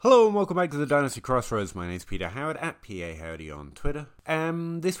Hello and welcome back to the Dynasty Crossroads. My name's Peter Howard at PA Howdy on Twitter.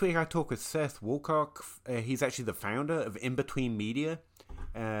 This week I talk with Seth Woolcock. He's actually the founder of In Between Media,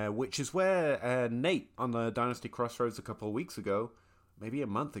 which is where Nate on the Dynasty Crossroads a couple of weeks ago, maybe a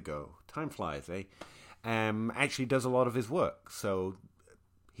month ago, time flies, actually does a lot of his work. So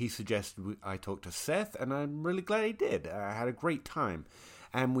he suggested I talk to Seth, and I'm really glad he did. I had a great time.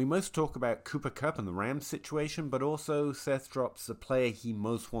 And we most talk about Cooper Kupp and the Rams situation, but also Seth drops the player he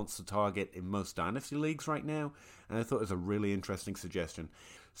most wants to target in most Dynasty leagues right now, and I thought it was a really interesting suggestion.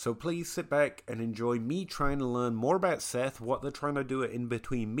 So please sit back and enjoy me trying to learn more about Seth, what they're trying to do at In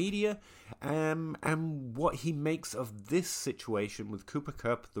Between Media, and what he makes of this situation with Cooper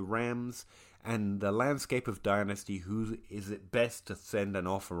Kupp, the Rams, and the landscape of Dynasty. Who is it best to send an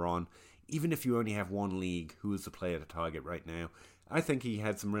offer on, even if you only have one league? Who is the player to target right now? I think he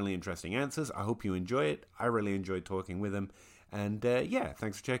had some really interesting answers. I hope you enjoy it. I really enjoyed talking with him. And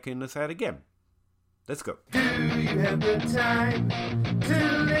thanks for checking us out again. Let's go. Do you have the time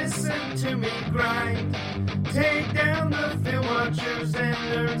to listen to me grind? Take down the film watchers and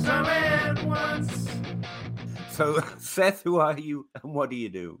nerds all at once. So, Seth, who are you and what do you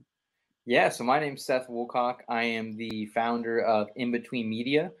do? Yeah, so my name's Seth Woolcock. I am the founder of In Between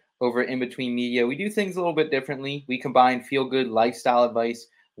Media. Over at In Between Media, we do things a little bit differently. We combine feel-good lifestyle advice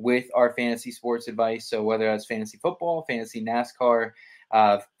with our fantasy sports advice. So whether that's fantasy football, fantasy NASCAR,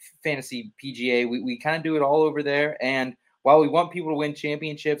 fantasy PGA, we kind of do it all over there. And while we want people to win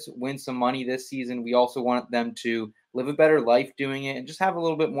championships, win some money this season, we also want them to live a better life doing it and just have a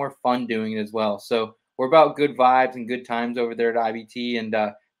little bit more fun doing it as well. So we're about good vibes and good times over there at IBT. And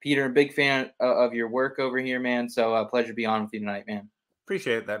Peter, a big fan of your work over here, man. So pleasure to be on with you tonight, man.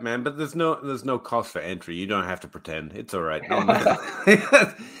 Appreciate that, man. But there's no cost for entry. You don't have to pretend. It's all right.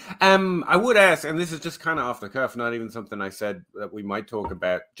 I would ask, and this is just kind of off the cuff, not even something I said that we might talk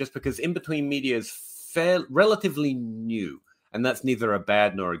about, just because In Between Media is relatively new, and that's neither a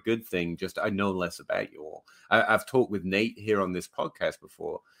bad nor a good thing. Just I know less about you all. I've talked with Nate here on this podcast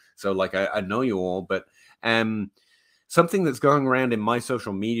before, so I know you all. But something that's going around in my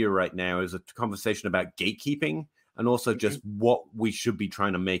social media right now is a conversation about gatekeeping. And also just what we should be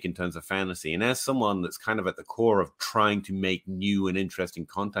trying to make in terms of fantasy. And as someone that's kind of at the core of trying to make new and interesting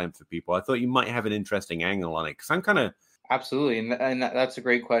content for people, I thought you might have an interesting angle on it. Because I'm kind of... Absolutely. And that's a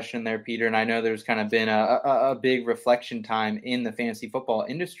great question there, Peter. And I know there's kind of been a big reflection time in the fantasy football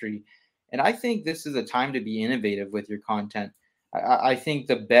industry. And I think this is a time to be innovative with your content. I think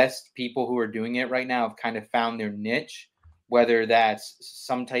the best people who are doing it right now have kind of found their niche, whether that's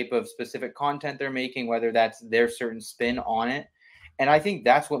some type of specific content they're making, whether that's their certain spin on it. And I think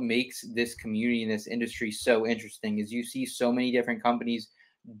that's what makes this community and this industry so interesting is you see so many different companies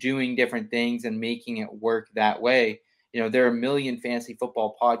doing different things and making it work that way. You know, there are a million fantasy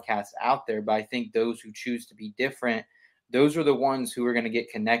football podcasts out there, but I think those who choose to be different, those are the ones who are going to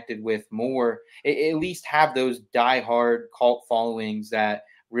get connected with more, at least have those diehard cult followings that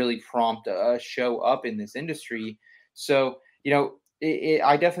really prompt a show up in this industry. So,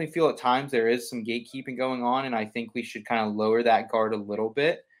 I definitely feel at times there is some gatekeeping going on, and I think we should kind of lower that guard a little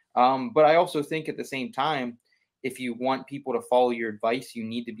bit. But I also think at the same time, if you want people to follow your advice, you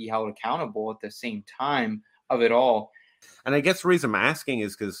need to be held accountable at the same time of it all. And I guess the reason I'm asking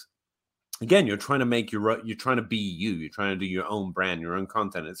is because, again, you're trying to you're trying to be you're trying to do your own brand, your own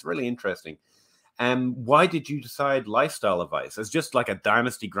content. It's really interesting. Why did you decide lifestyle advice? As just like a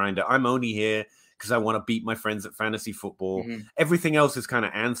dynasty grinder, I'm only here because I want to beat my friends at fantasy football. Mm-hmm. Everything else is kind of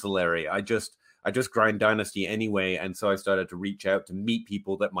ancillary. I just grind dynasty anyway. And so I started to reach out to meet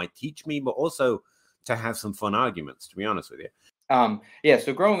people that might teach me, but also to have some fun arguments, to be honest with you.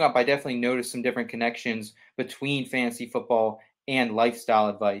 So growing up, I definitely noticed some different connections between fantasy football and lifestyle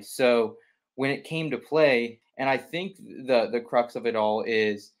advice. So when it came to play, and I think the crux of it all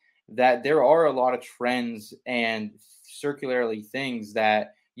is that there are a lot of trends and circularly things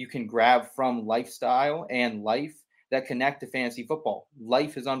that you can grab from lifestyle and life that connect to fantasy football.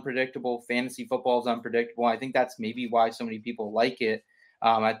 Life is unpredictable. Fantasy football is unpredictable. I think that's maybe why so many people like it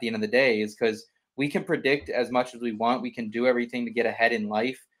at the end of the day is because we can predict as much as we want. We can do everything to get ahead in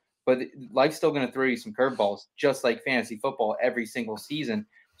life, but life's still going to throw you some curveballs, just like fantasy football every single season.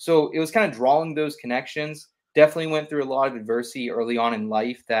 So it was kind of drawing those connections. Definitely went through a lot of adversity early on in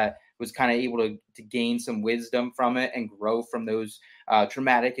life that was kind of able to gain some wisdom from it and grow from those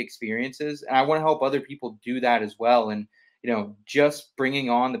traumatic experiences. And I want to help other people do that as well. And, just bringing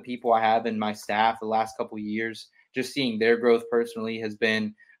on the people I have in my staff the last couple of years, just seeing their growth personally has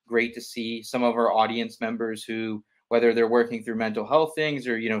been great to see. Some of our audience members who, whether they're working through mental health things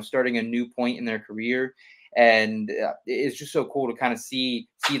or, starting a new point in their career, And it's just so cool to kind of see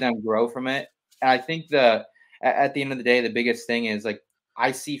them grow from it. And I think at the end of the day, the biggest thing is like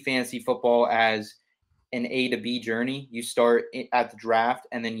I see fantasy football as an A to B journey. You start at the draft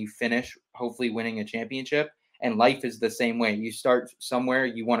and then you finish hopefully winning a championship. And life is the same way. You start somewhere,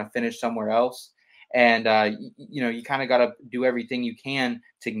 you want to finish somewhere else. And, you kind of got to do everything you can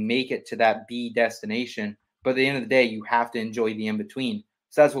to make it to that B destination. But at the end of the day, you have to enjoy the in-between.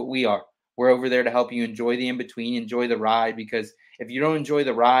 So that's what we are. We're over there to help you enjoy the in-between, enjoy the ride, because if you don't enjoy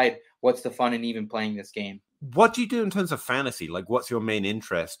the ride, what's the fun in even playing this game? What do you do in terms of fantasy? Like, what's your main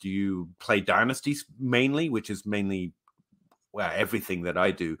interest? Do you play Dynasty mainly, which is mainly everything that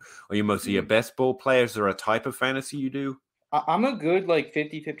I do? Or are you mostly a best ball player? Is there a type of fantasy you do? I'm a good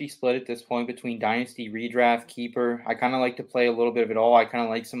 50-50 split at this point between Dynasty, Redraft, Keeper. I kind of like to play a little bit of it all. I kind of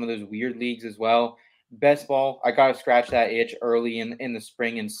like some of those weird leagues as well. Best ball, I got to scratch that itch early in the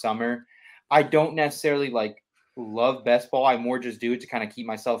spring and summer. I don't necessarily love best ball. I more just do it to kind of keep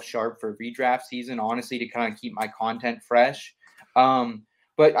myself sharp for redraft season, honestly, to kind of keep my content fresh.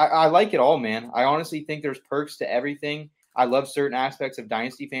 But I like it all, man. I honestly think there's perks to everything. I love certain aspects of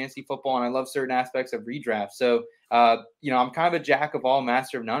Dynasty fantasy football, and I love certain aspects of redraft. So, I'm kind of a jack of all,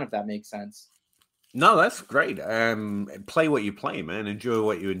 master of none, if that makes sense. No, that's great. Play what you play, man. Enjoy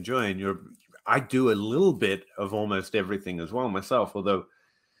what you enjoy. And I do a little bit of almost everything as well myself, although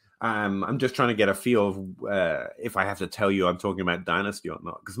I'm just trying to get a feel of if I have to tell you I'm talking about Dynasty or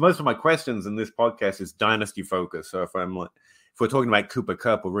not. Because most of my questions in this podcast is Dynasty focused. So if we're talking about Cooper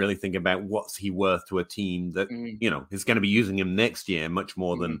Kupp, we're really thinking about what's he worth to a team that, is going to be using him next year much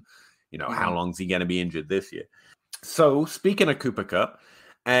more than, how long is he going to be injured this year? So speaking of Cooper Kupp,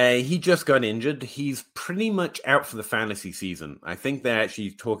 he just got injured. He's pretty much out for the fantasy season. I think they're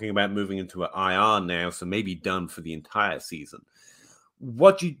actually talking about moving into an IR now, so maybe done for the entire season.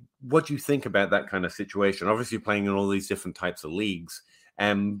 What do you think about that kind of situation? Obviously, you're playing in all these different types of leagues.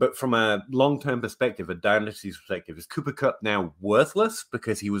 But from a long-term perspective, a dynasty perspective, is Cooper Kupp now worthless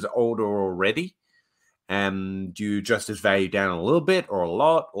because he was older already? Do you adjust his value down a little bit or a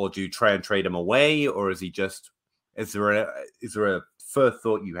lot? Or do you try and trade him away? Or is there a first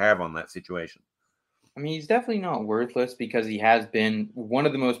thought you have on that situation? I mean, he's definitely not worthless because he has been one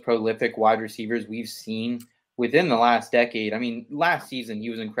of the most prolific wide receivers we've seen within the last decade. I mean, last season, he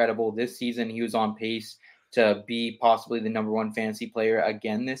was incredible. This season, he was on pace to be possibly the number one fantasy player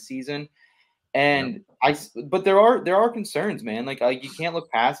again this season. And but there are concerns, man. Like you can't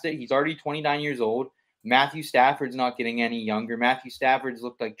look past it. He's already 29 years old. Matthew Stafford's not getting any younger. Matthew Stafford's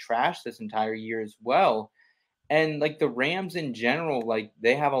looked like trash this entire year as well. And the Rams in general,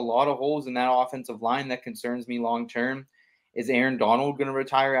 they have a lot of holes in that offensive line that concerns me long term. Is Aaron Donald going to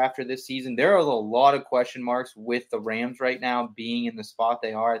retire after this season? There are a lot of question marks with the Rams right now being in the spot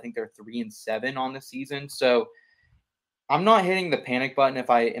they are. I think they're 3-7 on the season. So I'm not hitting the panic button if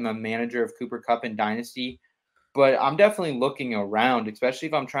I am a manager of Cooper Kupp in Dynasty, but I'm definitely looking around, especially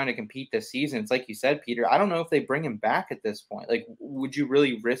if I'm trying to compete this season. It's like you said, Peter, I don't know if they bring him back at this point. Would you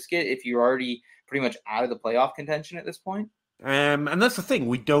really risk it if you're already pretty much out of the playoff contention at this point? And that's the thing,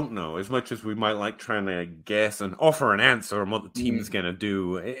 we don't know. As much as we might like trying to guess and offer an answer on what the team's going to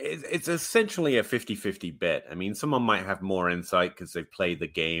do, it's essentially a 50-50 bet. I mean, someone might have more insight because they've played the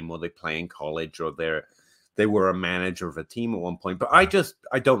game or they play in college or they were a manager of a team at one point. But I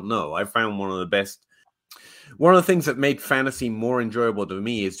don't know. I found one of the things that made fantasy more enjoyable to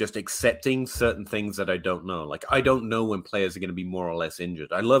me is just accepting certain things that I don't know. Like, I don't know when players are going to be more or less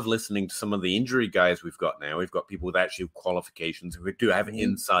injured. I love listening to some of the injury guys we've got now. We've got people with actual qualifications who do have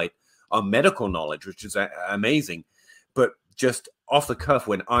insight on medical knowledge, which is amazing. But just off the cuff,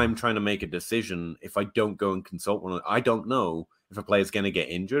 when I'm trying to make a decision, if I don't go and consult one, I don't know if a player's going to get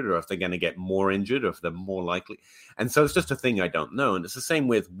injured or if they're going to get more injured or if they're more likely. And so it's just a thing I don't know. And it's the same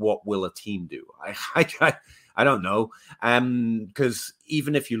with what will a team do? I don't know. Because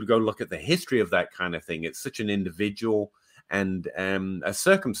even if you go look at the history of that kind of thing, it's such an individual and a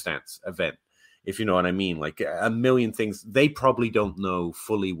circumstance event, if you know what I mean. Like a million things, they probably don't know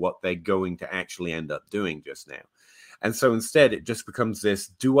fully what they're going to actually end up doing just now. And so instead, it just becomes this,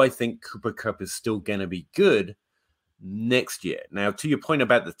 do I think Cooper Kupp is still going to be good next year? Now, to your point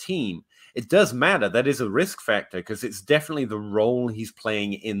about the team, it does matter. That is a risk factor because it's definitely the role he's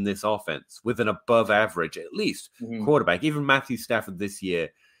playing in this offense with an above average, at least, quarterback. Even Matthew Stafford this year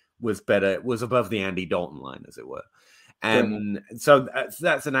was above the Andy Dalton line, as it were. And so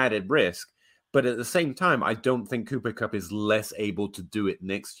that's an added risk. But at the same time, I don't think Cooper Kupp is less able to do it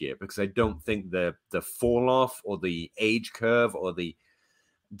next year because I don't think the fall off or the age curve or the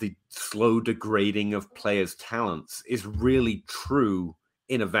slow degrading of players' talents is really true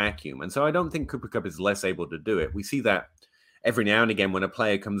in a vacuum. And so I don't think Cooper Kupp is less able to do it. We see that every now and again when a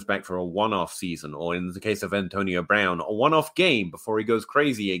player comes back for a one-off season, or in the case of Antonio Brown, a one-off game before he goes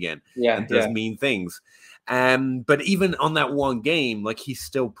crazy again and does mean things. But even on that one game, like, he's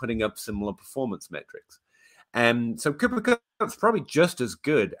still putting up similar performance metrics. So Cooper Kupp's probably just as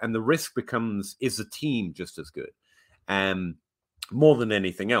good, and the risk becomes, is the team just as good? More than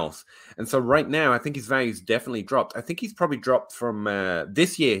anything else. And so right now, I think his value's definitely dropped. I think he's probably dropped from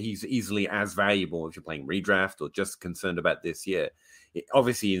this year. He's easily as valuable if you're playing redraft or just concerned about this year.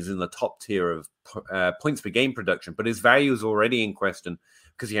 Obviously, he's in the top tier of points per game production, but his value is already in question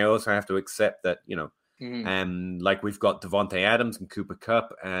because you also have to accept that, like we've got Devontae Adams and Cooper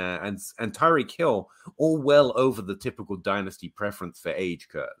Kupp and Tyreek Hill, all well over the typical dynasty preference for age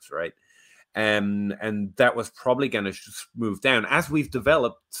curves, right? And that was probably going to move down as we've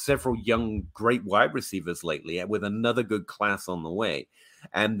developed several young, great wide receivers lately with another good class on the way.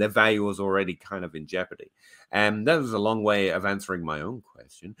 And their value was already kind of in jeopardy. And that was a long way of answering my own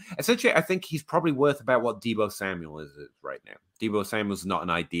question. Essentially, I think he's probably worth about what Deebo Samuel is right now. Deebo Samuel's not an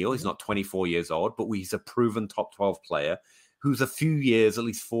ideal. He's not 24 years old, but he's a proven top 12 player who's a few years, at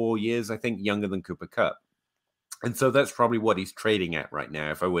least 4 years, I think, younger than Cooper Kupp. And so that's probably what he's trading at right now,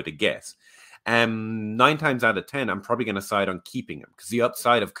 if I were to guess. 9 times out of 10, I'm probably going to side on keeping him because the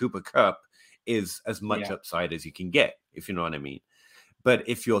upside of Cooper Kupp is as much upside as you can get, if you know what I mean. But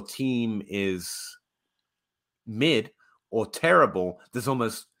if your team is mid or terrible, there's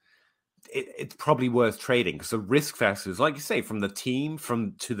almost it's probably worth trading because the risk factors, like you say, from the team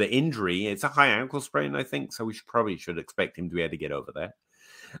to the injury, it's a high ankle sprain, I think. So we should expect him to be able to get over that.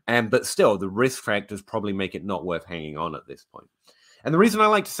 But still, the risk factors probably make it not worth hanging on at this point. And the reason I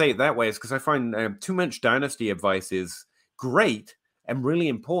like to say it that way is because I find too much dynasty advice is great and really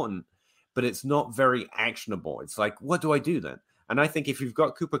important, but it's not very actionable. It's like, what do I do then? And I think if you've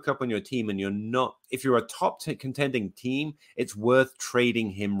got Cooper Kupp on your team and if you're a top contending team, it's worth trading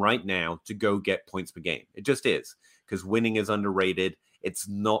him right now to go get points per game. It just is, because winning is underrated. It's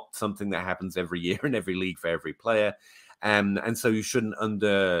not something that happens every year in every league for every player. And so you shouldn't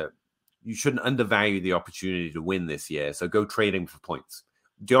undervalue the opportunity to win this year. So go trade him for points.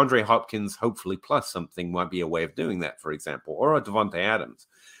 DeAndre Hopkins, hopefully plus something, might be a way of doing that, for example, or a Devontae Adams.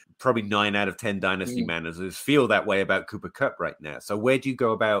 Probably 9 out of 10 dynasty managers feel that way about Cooper Kupp right now. So where do you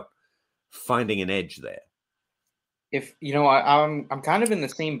go about finding an edge there? If I'm kind of in the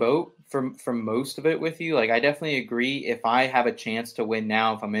same boat for most of it with you. Like, I definitely agree. If I have a chance to win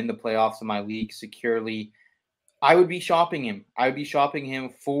now, if I'm in the playoffs of my league securely, I would be shopping him. I would be shopping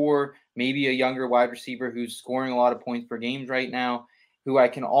him for maybe a younger wide receiver who's scoring a lot of points per game right now, who I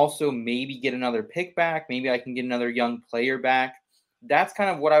can also maybe get another pick back. Maybe I can get another young player back. That's kind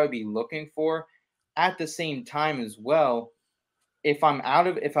of what I would be looking for. At the same time as well, if I'm out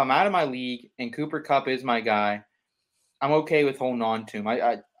of my league and Cooper Kupp is my guy, I'm okay with holding on to him.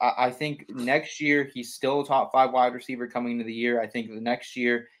 I think next year he's still a top 5 wide receiver coming into the year. I think the next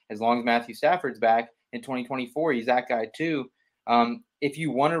year, as long as Matthew Stafford's back in 2024, he's that guy too. If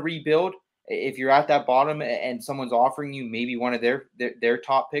you want to rebuild, if you're at that bottom and someone's offering you maybe one of their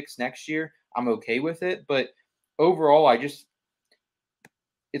top picks next year, I'm okay with it. But overall,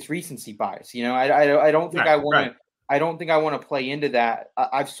 it's recency bias. I don't think I want to. I don't think I want to play into that.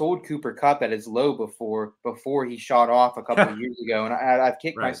 I've sold Cooper Kupp at his low before he shot off a couple of years ago, and I've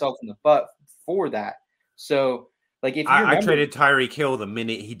kicked myself in the butt for that. So, like, if I traded Tyreek Hill the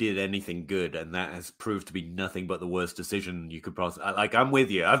minute he did anything good, and that has proved to be nothing but the worst decision you could possibly. Like, I'm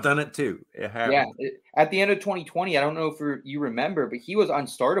with you. I've done it too. At the end of 2020, I don't know if you remember, but he was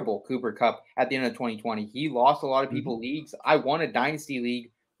unstartable. Cooper Kupp at the end of 2020, he lost a lot of people leagues. I won a dynasty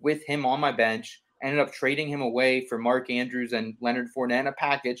league with him on my bench. Ended up trading him away for Mark Andrews and Leonard Fournette in a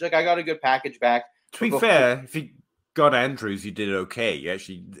package. Like, I got a good package back. To be fair, if you got Andrews, you did okay. You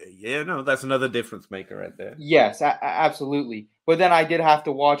actually, that's another difference maker right there. Yes, absolutely. But then I did have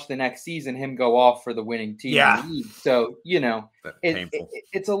to watch the next season him go off for the winning team. Yeah. So,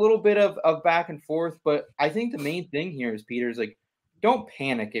 it's a little bit of back and forth. But I think the main thing here is, Peter, is like, don't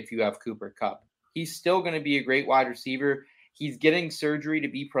panic if you have Cooper Kupp. He's still going to be a great wide receiver. He's getting surgery to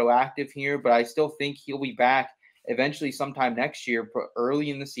be proactive here, but I still think he'll be back eventually sometime next year, early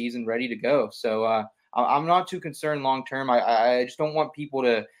in the season, ready to go. So I'm not too concerned long term. I just don't want people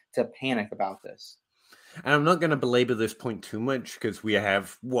to panic about this. And I'm not going to belabor this point too much because we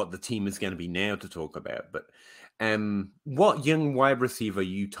have what the team is going to be now to talk about. But what young wide receiver are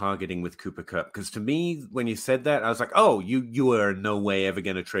you targeting with Cooper Kupp? Because to me, when you said that, I was like, oh, you are in no way ever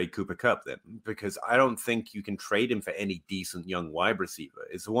going to trade Cooper Kupp then, because I don't think you can trade him for any decent young wide receiver.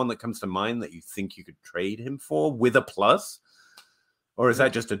 Is the one that comes to mind that you think you could trade him for with a plus? Or is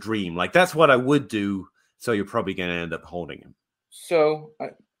that just a dream? Like, that's what I would do, so you're probably going to end up holding him. So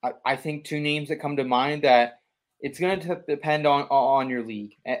I think two names that come to mind that it's going to depend on your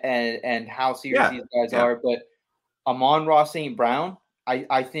league and how serious these guys are. But Amon-Ra St. Brown,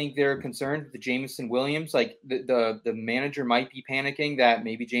 I think they're concerned with the Jameson Williams. Like the manager might be panicking that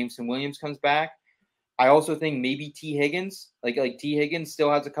maybe Jameson Williams comes back. I also think maybe T. Higgins, like T. Higgins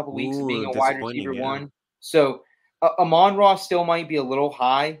still has a couple weeks of being a wide receiver one. So Amon-Ra still might be a little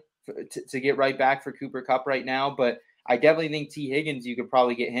high to get right back for Cooper Kupp right now, but I definitely think T. Higgins, you could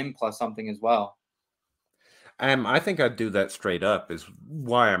probably get him plus something as well. I think I'd do that straight up is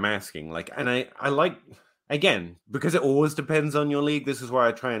why I'm asking. Like, and I like, again, because it always depends on your league. This is why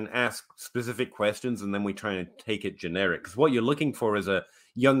I try and ask specific questions and then we try and take it generic. Because what you're looking for is a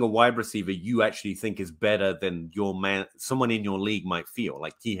younger wide receiver you actually think is better than someone in your league might feel.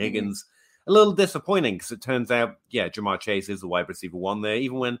 Like T. Higgins, a little disappointing because it turns out, Jamar Chase is the wide receiver one there,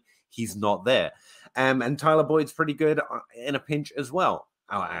 even when he's not there. And Tyler Boyd's pretty good in a pinch as well,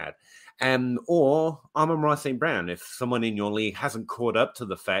 I'll add. Or Amon-Ra St. Brown, if someone in your league hasn't caught up to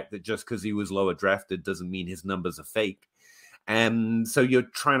the fact that just because he was lower drafted doesn't mean his numbers are fake. So you're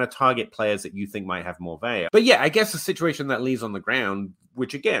trying to target players that you think might have more value. But I guess the situation that leaves on the ground,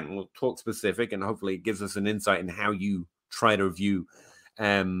 which again, we'll talk specific and hopefully it gives us an insight in how you try to view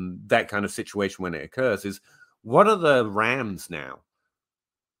that kind of situation when it occurs, is what are the Rams now?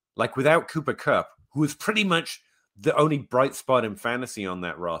 Like without Cooper Kupp, who is pretty much the only bright spot in fantasy on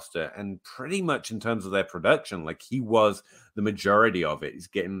that roster, and pretty much in terms of their production, like he was the majority of it. He's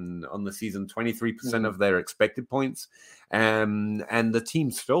getting on the season 23% of their expected points, and the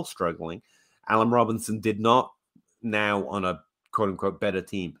team's still struggling. Allen Robinson did not, now on a quote-unquote better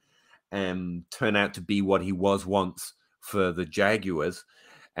team, turn out to be what he was once for the Jaguars,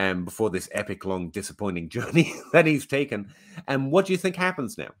 before this epic, long, disappointing journey that he's taken. And what do you think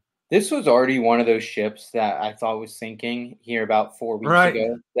happens now? This was already one of those ships that I thought was sinking here about 4 weeks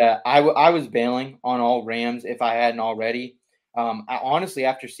ago, that I was bailing on all Rams if I hadn't already. Honestly,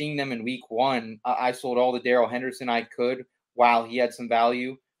 after seeing them in week one, I sold all the Darrell Henderson I could while he had some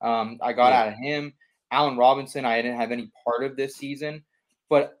value. I got out of him. Allen Robinson, I didn't have any part of this season.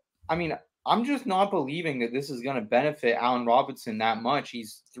 But, I mean, I'm just not believing that this is going to benefit Allen Robinson that much.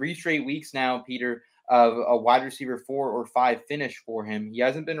 He's 3 straight weeks now, Peter, of a wide receiver 4 or 5 finish for him. He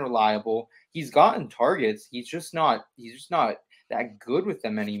hasn't been reliable. He's gotten targets. He's just not that good with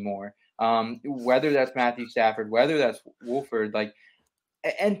them anymore. Whether that's Matthew Stafford, whether that's Wolford,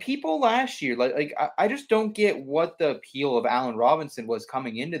 and people last year, I just don't get what the appeal of Allen Robinson was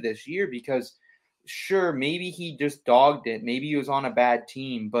coming into this year, because sure, maybe he just dogged it. Maybe he was on a bad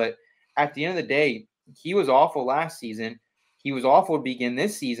team, but at the end of the day, he was awful last season. He was awful to begin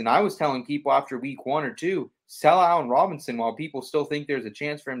this season. I was telling people after week 1 or 2, sell Allen Robinson while people still think there's a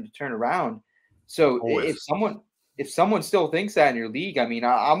chance for him to turn around. So if someone still thinks that in your league, I mean,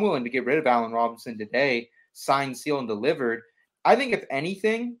 I'm willing to get rid of Allen Robinson today, signed, sealed, and delivered. I think if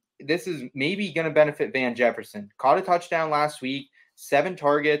anything, this is maybe going to benefit Van Jefferson. Caught a touchdown last week, 7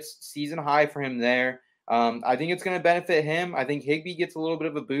 targets, season high for him there. I think it's going to benefit him. I think Higbee gets a little bit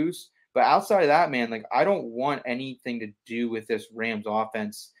of a boost. But outside of that, man, I don't want anything to do with this Rams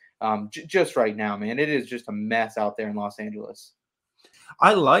offense just right now, man. It is just a mess out there in Los Angeles.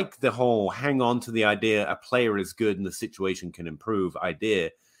 I like the whole hang on to the idea a player is good and the situation can improve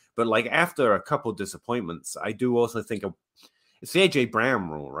idea. But after a couple disappointments, I do also think it's the A.J. Brown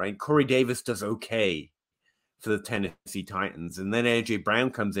rule, right? Corey Davis does okay for the Tennessee Titans. And then A.J.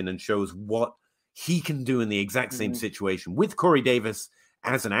 Brown comes in and shows what he can do in the exact same situation with Corey Davis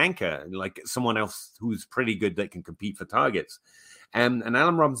as an anchor, like someone else who's pretty good that can compete for targets. And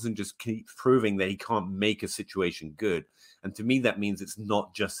Allen Robinson just keeps proving that he can't make a situation good. And to me, that means it's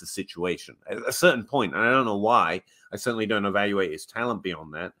not just a situation. At a certain point, and I don't know why, I certainly don't evaluate his talent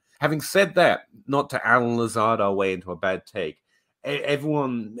beyond that. Having said that, not to Alan Lazard our way into a bad take,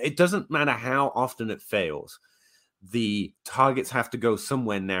 everyone, it doesn't matter how often it fails, the targets have to go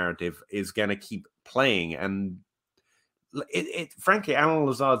somewhere narrative is going to keep playing. And frankly, Alan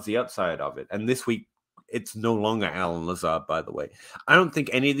Lazard's the upside of it. And this week, it's no longer Alan Lazard, by the way. I don't think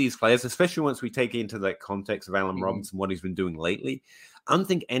any of these players, especially once we take it into that context of Allen Robinson, what he's been doing lately, I don't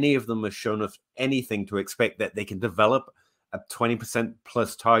think any of them have shown us anything to expect that they can develop a 20%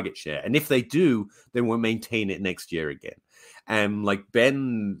 plus target share. And if they do, then we'll maintain it next year again.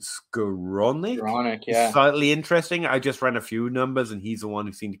 Ben Skoranek, slightly interesting. I just ran a few numbers, and he's the one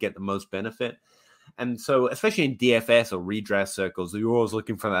who seemed to get the most benefit. And so, especially in DFS or redraft circles, you're always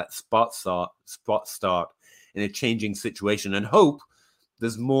looking for that spot start in a changing situation and hope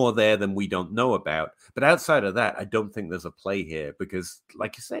there's more there than we don't know about. But outside of that, I don't think there's a play here because,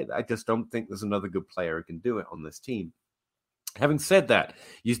 like you say, I just don't think there's another good player who can do it on this team. Having said that,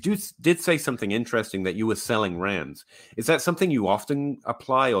 you did say something interesting that you were selling Rams. Is that something you often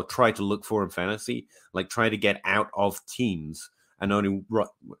apply or try to look for in fantasy? Like try to get out of teams and only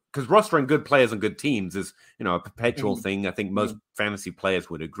because rostering good players on good teams is, a perpetual thing. I think most fantasy players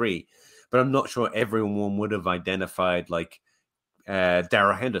would agree, but I'm not sure everyone would have identified like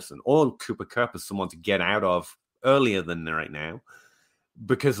Darrell Henderson or Cooper Kupp as someone to get out of earlier than right now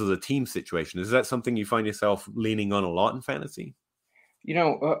because of the team situation. Is that something you find yourself leaning on a lot in fantasy?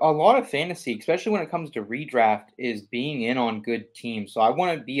 A lot of fantasy, especially when it comes to redraft, is being in on good teams. So I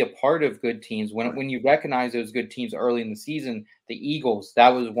want to be a part of good teams. When you recognize those good teams early in the season, the Eagles, that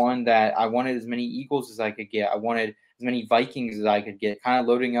was one that I wanted as many Eagles as I could get. I wanted as many Vikings as I could get, kind of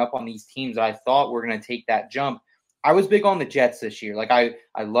loading up on these teams I thought were going to take that jump. I was big on the Jets this year. Like I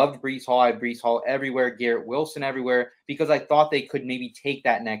loved Breece Hall. I had Breece Hall everywhere, Garrett Wilson everywhere, because I thought they could maybe take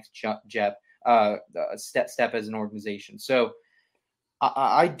that next step as an organization. So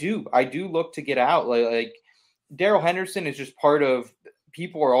I do look to get out. Like Darrell Henderson is just part of.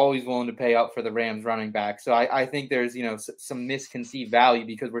 People are always willing to pay up for the Rams running back. So I think there's some misconceived value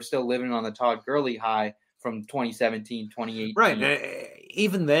because we're still living on the Todd Gurley high from 2017, 2018. Right.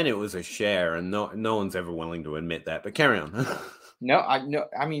 Even then, it was a share, and no one's ever willing to admit that. But carry on. No.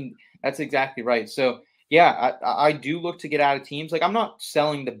 I mean, that's exactly right. So, yeah, I do look to get out of teams. Like, I'm not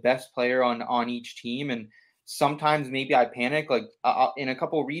selling the best player on each team, and sometimes maybe I panic. Like, in a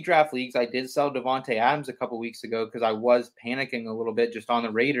couple of redraft leagues, I did sell Devontae Adams a couple weeks ago because I was panicking a little bit just on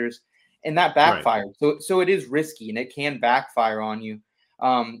the Raiders, and that backfired. Right. So it is risky, and it can backfire on you.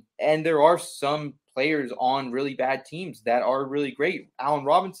 And there are some players on really bad teams that are really great. Allen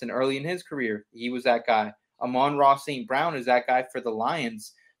Robinson, early in his career, he was that guy. Amon-Ra St. Brown is that guy for the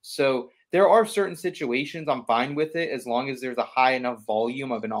Lions. So there are certain situations I'm fine with it as long as there's a high enough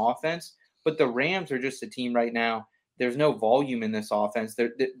volume of an offense. But the Rams are just a team right now. There's no volume in this offense.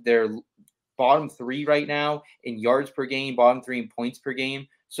 They're bottom 3 right now in yards per game, bottom 3 in points per game.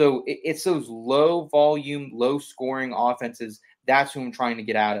 So it's those low volume, low scoring offenses. That's who I'm trying to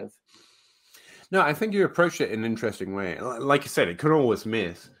get out of. No, I think you approached it in an interesting way. Like you said, it could always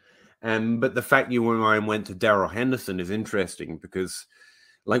miss. But the fact you went to Darrell Henderson is interesting because,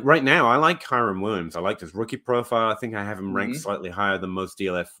 like right now, I like Kyren Williams. I like his rookie profile. I think I have him ranked slightly higher than most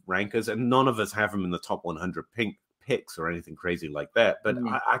DLF rankers, and none of us have him in the top 100 picks or anything crazy like that. But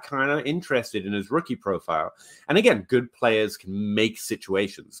I kind of interested in his rookie profile. And again, good players can make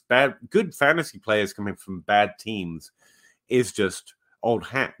situations. Good fantasy players coming from bad teams is just old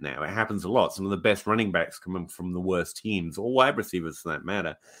hat now. It happens a lot. Some of the best running backs coming from the worst teams, or wide receivers for that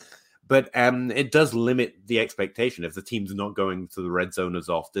matter. But it does limit the expectation. If the team's not going to the red zone as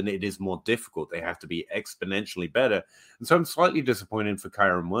often, it is more difficult. They have to be exponentially better. And so I'm slightly disappointed for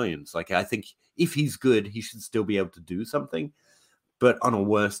Kyren Williams. Like, I think if he's good, he should still be able to do something. But on a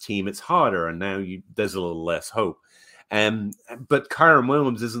worse team, it's harder. And now there's a little less hope. But Kyren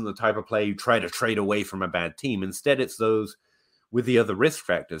Williams isn't the type of player you try to trade away from a bad team. Instead, it's those with the other risk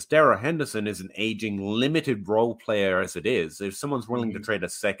factors. Darrell Henderson is an aging, limited role player as it is. If someone's willing to trade a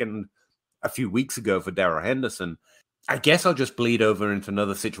second a few weeks ago for Darrell Henderson, I guess I'll just bleed over into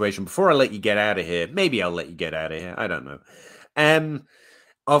another situation before I let you get out of here. Maybe I'll let you get out of here. I don't know.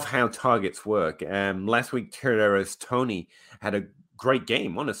 Of how targets work. Last week, Kadarius Toney had a great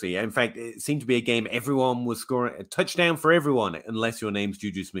game, honestly. In fact, it seemed to be a game everyone was scoring a touchdown for everyone, unless your name's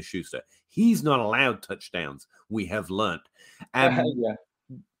Juju Smith-Schuster. He's not allowed touchdowns, we have learned. Yeah.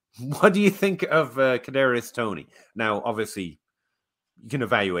 What do you think of Kadarius Toney? Now, obviously, you can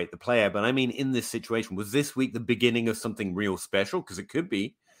evaluate the player, but I mean, in this situation, was this week the beginning of something real special? Because it could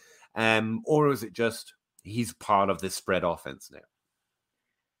be. Or is it just he's part of this spread offense now?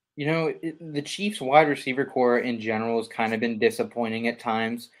 The Chiefs wide receiver core in general has kind of been disappointing at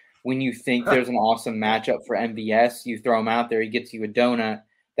times. When you think there's an awesome matchup for MVS, you throw him out there, he gets you a donut.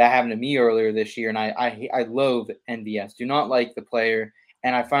 That happened to me earlier this year, and I loathe MVS. Do not like the player,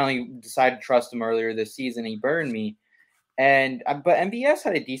 and I finally decided to trust him earlier this season. He burned me. But MVS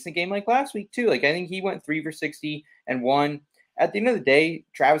had a decent game like last week too. Like I think he went 3 for 60 and won. At the end of the day,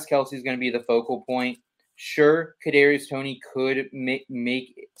 Travis Kelce is going to be the focal point. Sure, Kadarius Toney could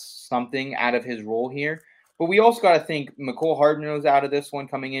make something out of his role here, but we also got to think McCole Hardman was out of this one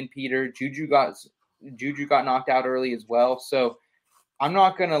coming in. Peter Juju got knocked out early as well. So I'm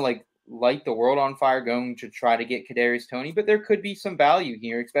not going to light the world on fire going to try to get Kadarius Toney, but there could be some value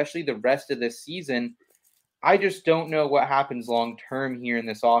here, especially the rest of this season. I just don't know what happens long-term here in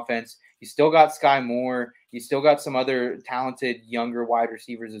this offense. You still got Sky Moore. You still got some other talented younger wide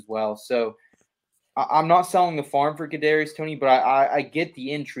receivers as well. So I'm not selling the farm for Kadarius Toney, but I get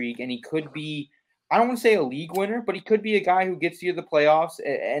the intrigue, and he could be, I don't want to say a league winner, but he could be a guy who gets you to the playoffs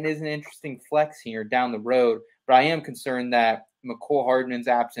and is an interesting flex here down the road. But I am concerned that McCole Hardman's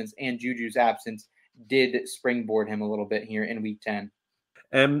absence and Juju's absence did springboard him a little bit here in week 10.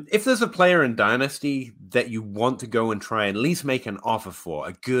 If there's a player in Dynasty that you want to go and try and at least make an offer for,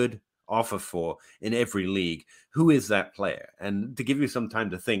 a good offer for in every league, who is that player? And to give you some time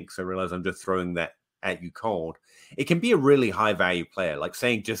to think, so I realize I'm just throwing that at you cold, it can be a really high value player. Like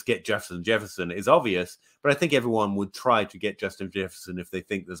saying just get Justin Jefferson is obvious, but I think everyone would try to get Justin Jefferson if they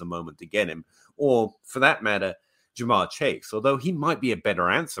think there's a moment to get him. Or for that matter, Jamar Chase, although he might be a better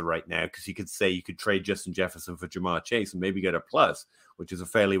answer right now because you could say you could trade Justin Jefferson for Jamar Chase and maybe get a plus, which is a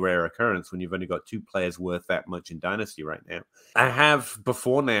fairly rare occurrence when you've only got 2 players worth that much in Dynasty right now. I have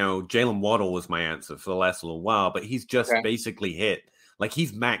before now, Jalen Waddle was my answer for the last little while, but he's just basically hit. Like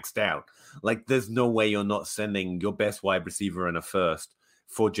he's maxed out. Like there's no way you're not sending your best wide receiver in a first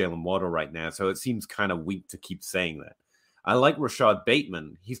for Jalen Waddle right now. So it seems kind of weak to keep saying that. I like Rashad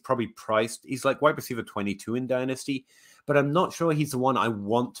Bateman. He's probably priced. He's like wide receiver 22 in Dynasty, but I'm not sure he's the one I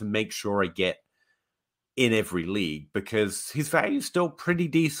want to make sure I get in every league because his value is still pretty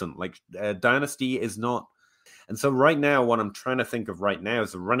decent. Like Dynasty is not. And so right now, what I'm trying to think of right now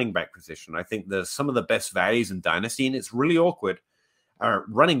is the running back position. I think there's some of the best values in Dynasty, and it's really awkward.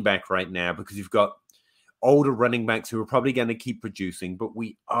 Running back right now because you've got older running backs who are probably going to keep producing, but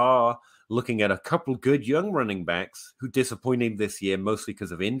we are looking at a couple good young running backs who disappointed this year, mostly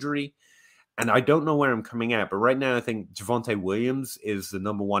because of injury. And I don't know where I'm coming at, but right now I think Javonte Williams is the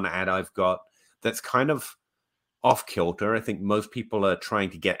number one ad I've got that's kind of off kilter. I think most people are trying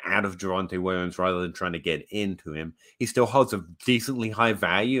to get out of Javonte Williams rather than trying to get into him. He still holds a decently high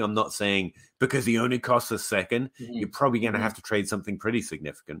value. I'm not saying because he only costs a second, you're probably going to have to trade something pretty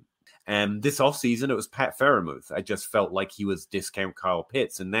significant. And this offseason, it was Pat Freiermuth. I just felt like he was discount Kyle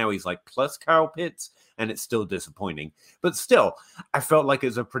Pitts, and now he's like plus Kyle Pitts, and it's still disappointing. But still, I felt like it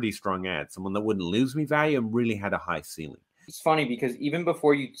was a pretty strong ad, someone that wouldn't lose me value and really had a high ceiling. It's funny because even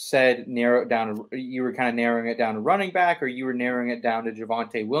before you said narrow it down, you were kind of narrowing it down to running back, or you were narrowing it down to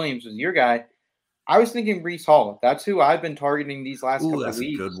Javonte Williams was your guy. I was thinking Breece Hall. That's who I've been targeting these last couple of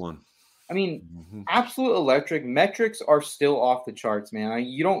weeks. That's a good one. I mean, absolute electric. Metrics are still off the charts, man. I mean,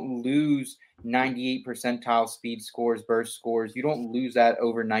 you don't lose 98 percentile speed scores, burst scores. You don't lose that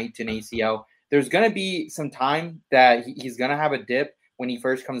overnight to an ACL. There's going to be some time that he's going to have a dip when he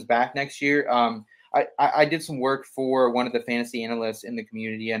first comes back next year. I did some work for one of the fantasy analysts in the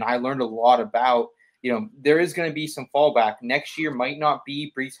community, and I learned a lot about, there is going to be some fallback. Next year might not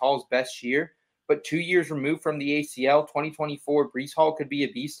be Breece Hall's best year, but 2 years removed from the ACL, 2024, Breece Hall could be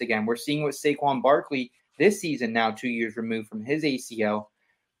a beast again. We're seeing with Saquon Barkley this season now, 2 years removed from his ACL.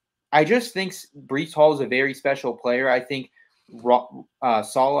 I just think Breece Hall is a very special player. I think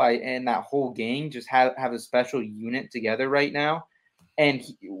Saleh and that whole gang just have a special unit together right now. And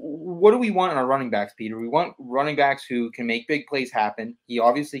what do we want in our running backs, Peter? We want running backs who can make big plays happen. He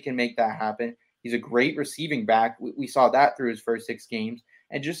obviously can make that happen. He's a great receiving back. We saw that through his first 6 games.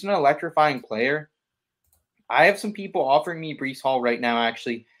 And just an electrifying player. I have some people offering me Breece Hall right now,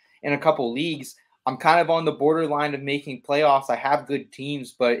 actually, in a couple leagues. I'm kind of on the borderline of making playoffs. I have good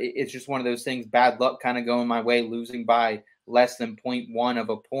teams, but it's just one of those things, bad luck kind of going my way, losing by less than 0.1 of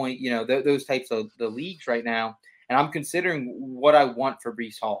a point, those types of the leagues right now. And I'm considering what I want for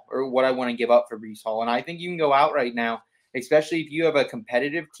Breece Hall or what I want to give up for Breece Hall. And I think you can go out right now, especially if you have a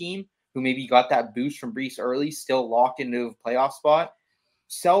competitive team who maybe got that boost from Breece early, still locked into a playoff spot.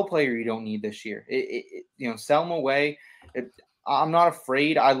 Sell a player you don't need this year. Sell them away. I'm not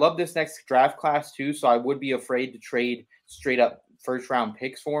afraid. I love this next draft class too, so I would be afraid to trade straight up first round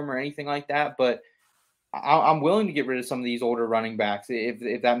picks for him or anything like that. But I'm willing to get rid of some of these older running backs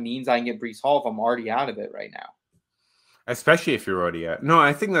if that means I can get Breece Hall if I'm already out of it right now. Especially if you're already out. No,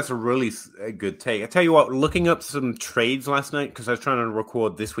 I think that's a really good take. I tell you what, looking up some trades last night, because I was trying to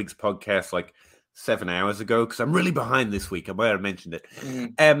record this week's podcast like 7 hours ago, because I'm really behind this week. I might have mentioned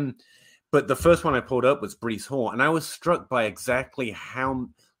it. But the first one I pulled up was Breece Hall, and I was struck by exactly how,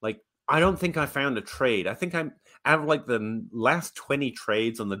 I don't think I found a trade. I think I'm out of the last 20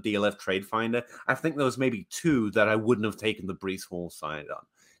 trades on the DLF Trade Finder, I think there was maybe 2 that I wouldn't have taken the Breece Hall side on,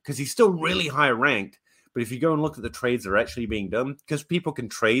 because he's still really high ranked. But if you go and look at the trades that are actually being done, because people can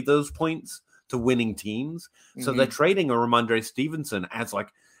trade those points to winning teams, so they're trading a Ramondre Stevenson as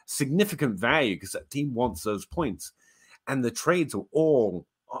significant value because that team wants those points. And the trades are all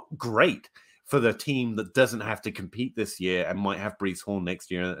great for the team that doesn't have to compete this year and might have Breece Hall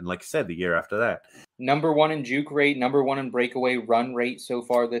next year, and like I said, the year after that. Number 1 in juke rate, number 1 in breakaway run rate so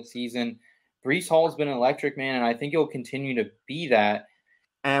far this season. Breece Hall's been electric, man, and I think he'll continue to be that.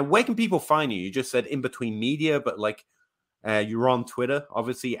 Where can people find you? You just said In Between Media, but like you're on Twitter,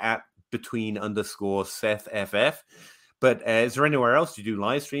 obviously at @between_SethFF. But is there anywhere else you do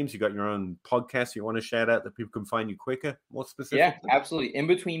live streams? You got your own podcast you want to shout out that people can find you quicker, more specifically? Yeah, absolutely.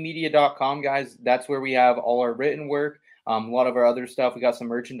 InBetweenMedia.com, guys. That's where we have all our written work. A lot of our other stuff. We got some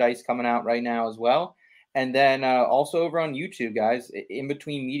merchandise coming out right now as well. And then also over on YouTube, guys, In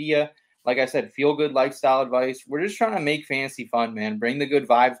Between Media. Like I said, feel good lifestyle advice. We're just trying to make fantasy fun, man. Bring the good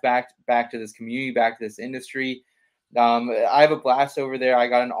vibes back to this community, back to this industry. I have a blast over there. I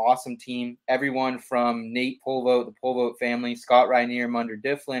got an awesome team. Everyone from Nate Polvote, the Polvote family, Scott Rainier, Munder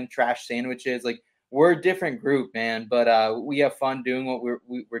Difflin, Trash Sandwiches. Like, we're a different group, man. But we have fun doing what we're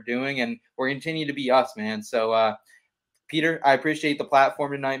doing, and we're continue to be us, man. So, Peter, I appreciate the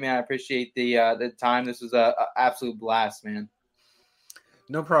platform tonight, man. I appreciate the time. This was a absolute blast, man.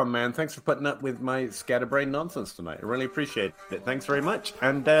 No problem, man. Thanks for putting up with my scatterbrain nonsense tonight. I really appreciate it. Thanks very much.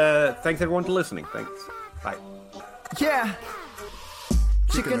 And thanks, everyone, for listening. Thanks. Bye. Yeah.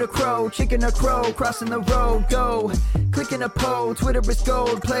 Chicken or crow, crossing the road, go. Clicking a pole, Twitter is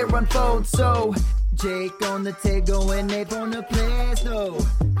gold, player unfold, so. Jake on the table and Nate on the plays, no.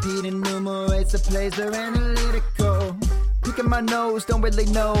 Pete enumerates the plays, they're analytical. Picking my nose, don't really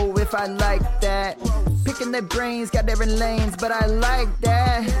know if I like that. Picking their brains, got different lanes, but I like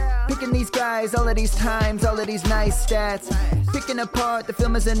that. Picking these guys, all of these times, all of these nice stats. Picking apart, the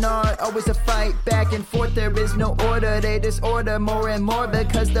film is an art, always a fight back and forth. There is no order, they disorder more and more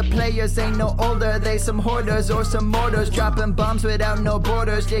because the players ain't no older. They some hoarders or some mortars, dropping bombs without no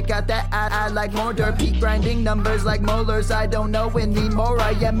borders. They got that I like mortar, Pete grinding numbers like molars. I don't know anymore,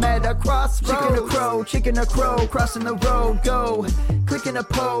 I am at a crossroads. Chicken or crow, crossing the road, go. Clicking a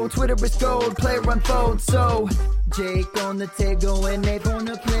pole, Twitter is gold, player unfold, so. Jake on the table and Nate on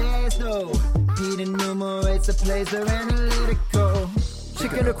the plays, no. Pete enumerates the plays, they're analytical.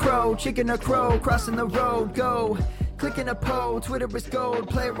 Chicken or crow, crossing the road, go. Clicking a pole, Twitter is gold,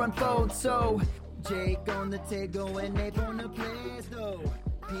 player unfold, so. Jake on the table and Nate on the plays, no.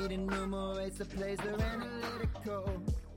 Pete enumerates the plays, they're analytical.